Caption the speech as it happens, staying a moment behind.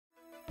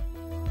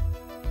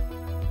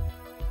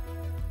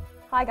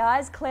Hi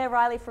guys, Claire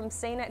Riley from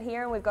CNET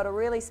here, and we've got a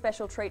really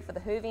special treat for the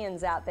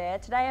Whovians out there.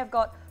 Today I've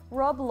got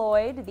Rob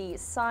Lloyd, the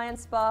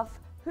science buff,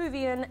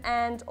 Whovian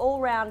and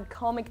all-round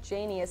comic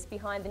genius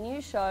behind the new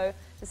show,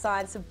 The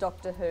Science of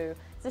Doctor Who.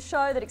 It's a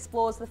show that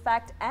explores the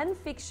fact and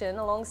fiction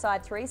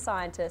alongside three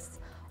scientists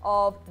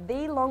of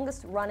the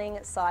longest running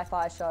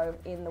sci-fi show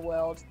in the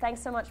world.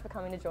 Thanks so much for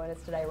coming to join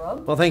us today,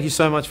 Rob. Well, thank you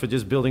so much for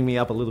just building me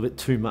up a little bit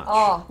too much.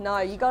 Oh no,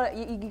 you got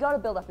to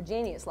build up a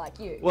genius like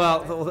you.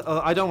 Well,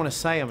 I don't want to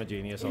say I'm a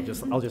genius.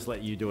 I'll just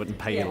let you do it and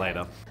pay you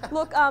later.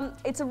 Look,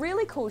 it's a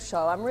really cool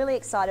show. I'm really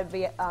excited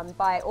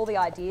by all the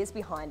ideas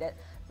behind it.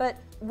 But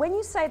when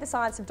you say The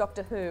Science of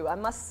Doctor Who, I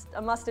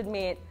must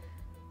admit,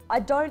 I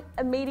don't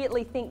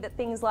immediately think that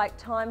things like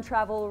time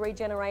travel,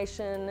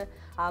 regeneration,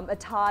 a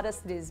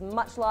TARDIS that is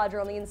much larger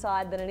on the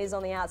inside than it is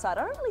on the outside.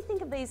 I don't really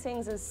think of these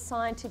things as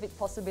scientific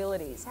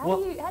possibilities. How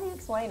do you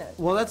explain it?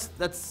 Well,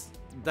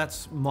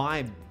 that's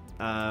my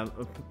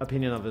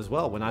opinion of it as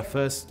well. When I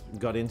first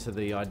got into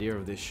the idea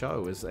of this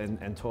show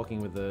and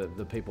talking with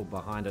the people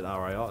behind it,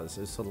 RIOs,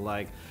 it's sort of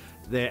like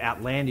they're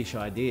outlandish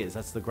ideas.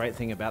 That's the great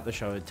thing about the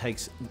show. It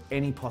takes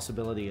any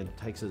possibility and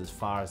takes it as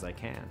far as they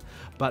can.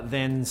 But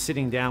then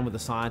sitting down with the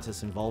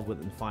scientists involved with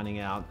it and finding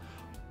out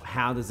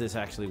how does this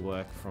actually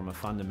work from a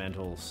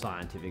fundamental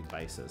scientific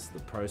basis,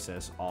 the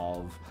process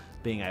of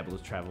being able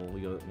to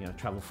travel,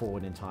 travel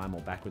forward in time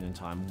or backward in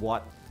time,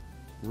 what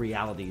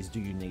realities do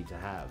you need to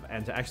have?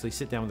 And to actually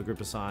sit down with a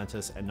group of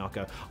scientists and not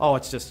go, oh,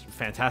 it's just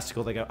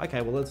fantastical. They go,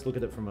 okay, well, let's look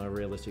at it from a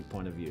realistic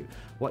point of view.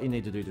 What you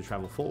need to do to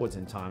travel forwards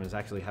in time is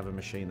actually have a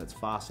machine that's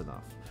fast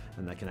enough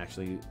and that can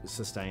actually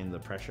sustain the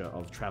pressure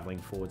of traveling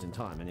forwards in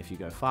time. And if you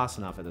go fast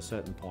enough at a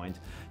certain point,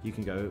 you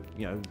can go,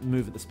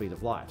 move at the speed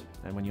of light.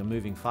 And when you're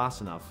moving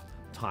fast enough,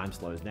 time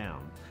slows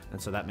down.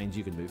 And so that means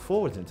you can move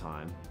forwards in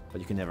time,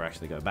 but you can never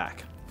actually go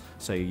back.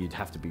 So you'd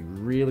have to be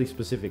really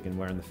specific in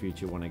where in the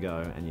future you want to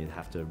go, and you'd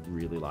have to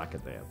really like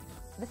it there.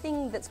 The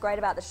thing that's great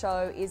about the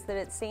show is that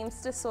it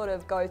seems to sort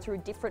of go through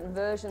different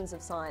versions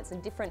of science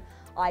and different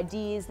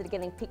ideas that are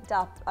getting picked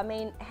up. I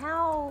mean,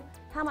 how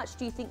much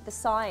do you think the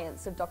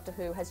science of Doctor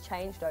Who has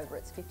changed over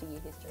its 50-year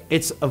history?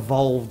 It's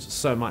evolved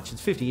so much.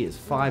 It's 50 years,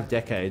 5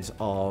 decades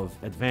of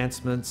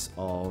advancements,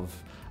 of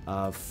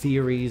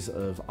theories,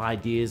 of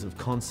ideas, of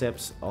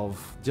concepts,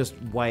 of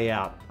just way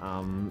out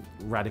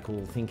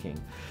radical thinking.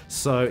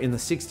 So in the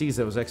 60s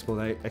there was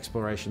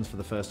explorations for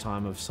the first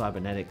time of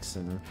cybernetics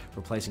and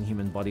replacing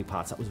human body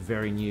parts. That was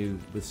very new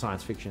with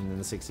science fiction in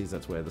the 60s.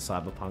 That's where the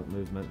cyberpunk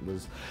movement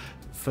was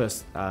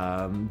first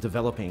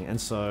developing. And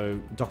so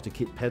Dr.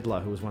 Kit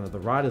Pedler, who was one of the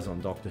writers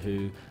on Doctor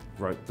Who,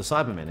 wrote the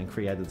Cybermen and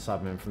created the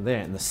Cybermen from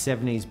there. In the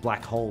 70s,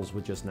 black holes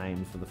were just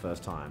named for the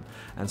first time.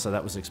 And so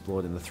that was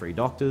explored in The Three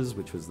Doctors,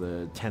 which was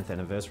the 10th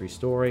anniversary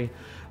story.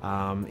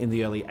 In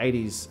the early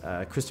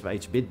 80s, Christopher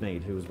H.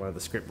 Bidmead, who was one of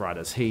the script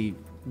writers, he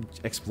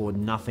explored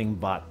nothing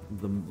but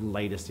the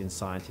latest in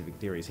scientific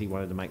theories. He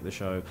wanted to make the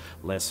show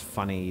less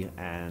funny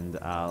and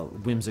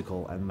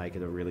whimsical and make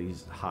it a really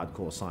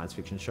hardcore science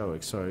fiction show.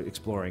 So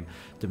exploring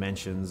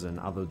dimensions and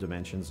other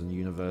dimensions and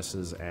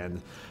universes and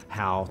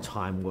how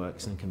time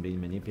works and can be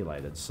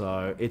manipulated.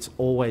 So it's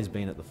always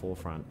been at the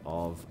forefront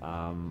of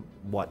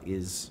what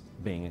is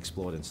being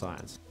explored in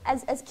science.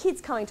 As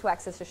kids coming to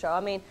access the show, I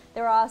mean,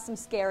 there are some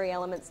scary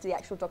elements to the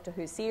actual Doctor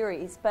Who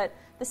series, but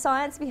the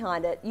science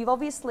behind it, you've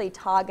obviously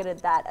targeted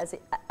that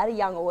at a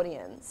young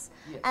audience.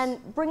 Yes.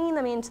 And bringing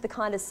them into the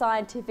kind of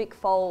scientific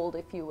fold,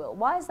 if you will.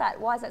 Why is that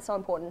so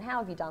important, and how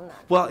have you done that?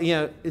 Well,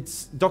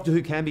 it's Doctor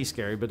Who can be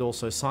scary, but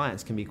also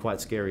science can be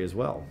quite scary as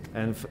well.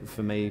 And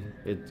for me,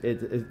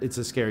 it's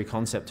a scary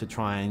concept to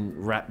try and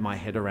wrap my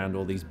head around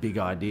all these big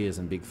ideas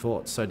and big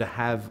thoughts. So to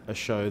have a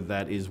show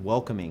that is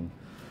welcoming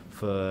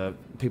for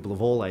people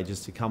of all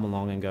ages to come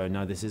along and go,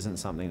 no, this isn't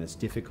something that's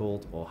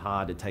difficult or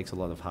hard. It takes a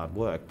lot of hard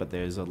work, but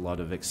there's a lot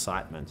of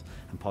excitement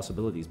and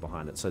possibilities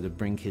behind it. So to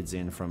bring kids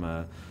in from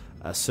a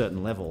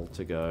certain level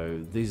to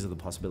go, these are the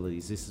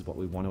possibilities, this is what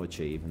we want to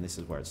achieve, and this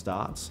is where it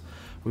starts.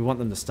 We want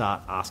them to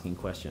start asking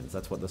questions.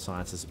 That's what the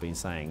scientists have been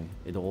saying.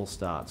 It all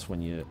starts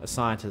when a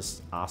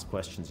scientist asks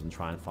questions and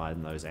try and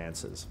find those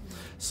answers.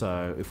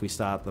 So if we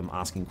start them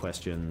asking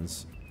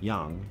questions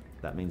young,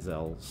 that means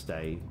they'll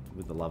stay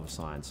with the love of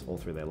science all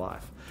through their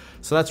life.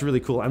 So that's really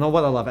cool. And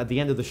what I love, at the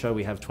end of the show,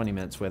 we have 20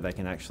 minutes where they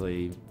can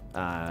actually,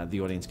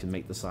 the audience can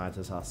meet the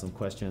scientists, ask them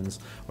questions,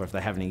 or if they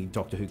have any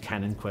Doctor Who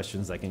canon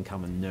questions, they can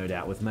come and nerd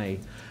out with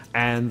me.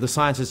 And the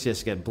scientists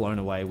just get blown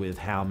away with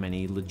how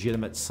many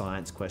legitimate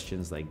science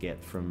questions they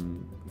get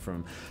from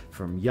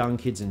young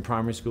kids in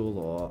primary school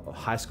or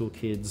high school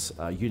kids,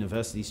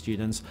 university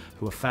students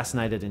who are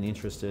fascinated and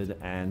interested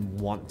and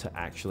want to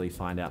actually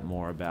find out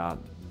more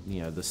about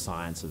the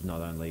science of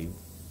not only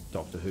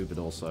Doctor Who, but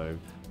also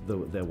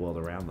their world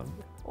around them.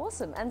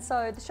 Awesome. And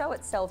so the show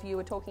itself, you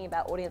were talking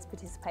about audience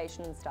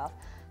participation and stuff.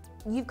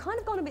 you've kind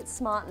of gone a bit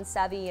smart and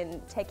savvy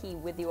and techie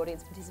with the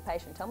audience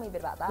participation. Tell me a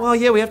bit about that. Well,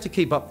 yeah, we have to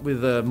keep up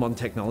with modern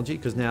technology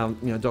because now,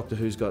 you know, Doctor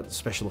Who's got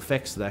special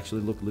effects that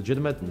actually look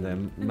legitimate, and their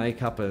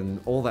makeup and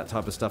all that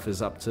type of stuff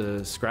is up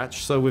to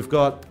scratch. So we've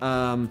got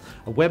a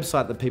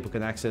website that people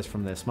can access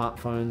from their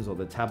smartphones or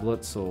their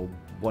tablets or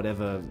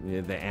whatever, you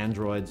know, their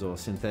androids or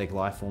synthetic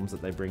life forms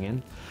that they bring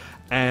in.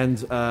 And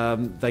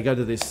they go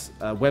to this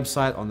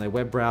website on their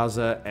web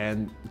browser,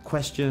 and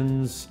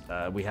questions,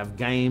 we have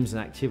games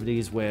and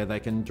activities where they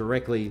can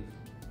directly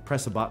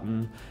press a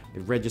button, it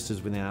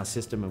registers within our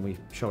system, and we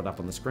show it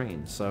up on the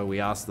screen. So we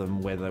ask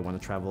them whether they want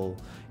to travel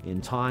in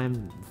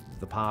time,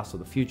 the past or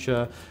the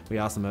future. We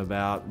ask them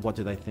about what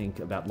do they think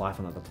about life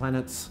on other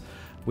planets.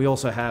 We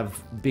also have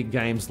big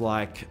games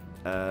like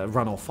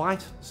run or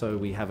fight, so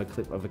we have a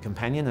clip of a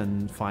companion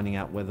and finding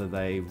out whether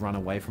they run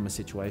away from a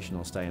situation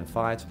or stay and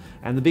fight.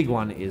 And the big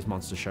one is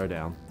Monster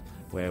Showdown,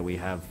 where we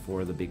have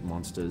 4 of the big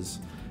monsters.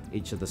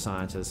 Each of the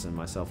scientists and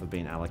myself have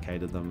been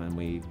allocated them, and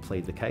we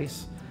plead the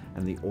case,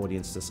 and the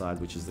audience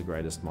decide which is the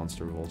greatest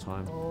monster of all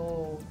time.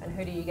 Oh, and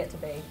who do you get to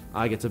be?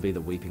 I get to be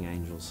the Weeping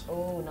Angels.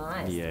 Oh,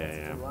 nice. Yeah, That's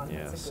a good one.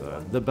 yeah. That's a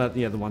So, good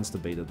one. the ones to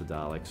beat are the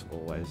Daleks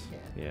always.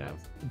 Yeah.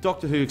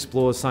 Doctor Who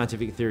explores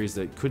scientific theories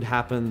that could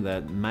happen,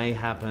 that may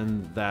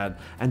happen,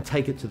 and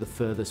take it to the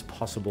furthest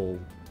possible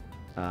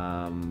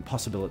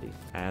possibility.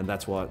 And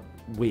that's what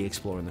we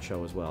explore in the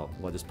show as well.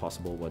 What is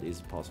possible? What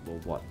is possible?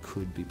 What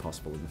could be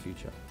possible in the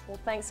future? Well,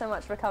 thanks so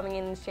much for coming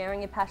in and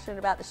sharing your passion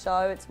about the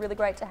show. It's really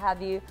great to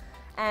have you.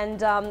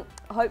 And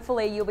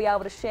hopefully you'll be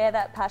able to share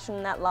that passion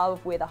and that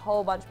love with a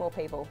whole bunch more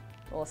people.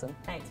 Awesome.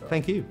 Thanks, Roy.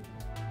 Thank you.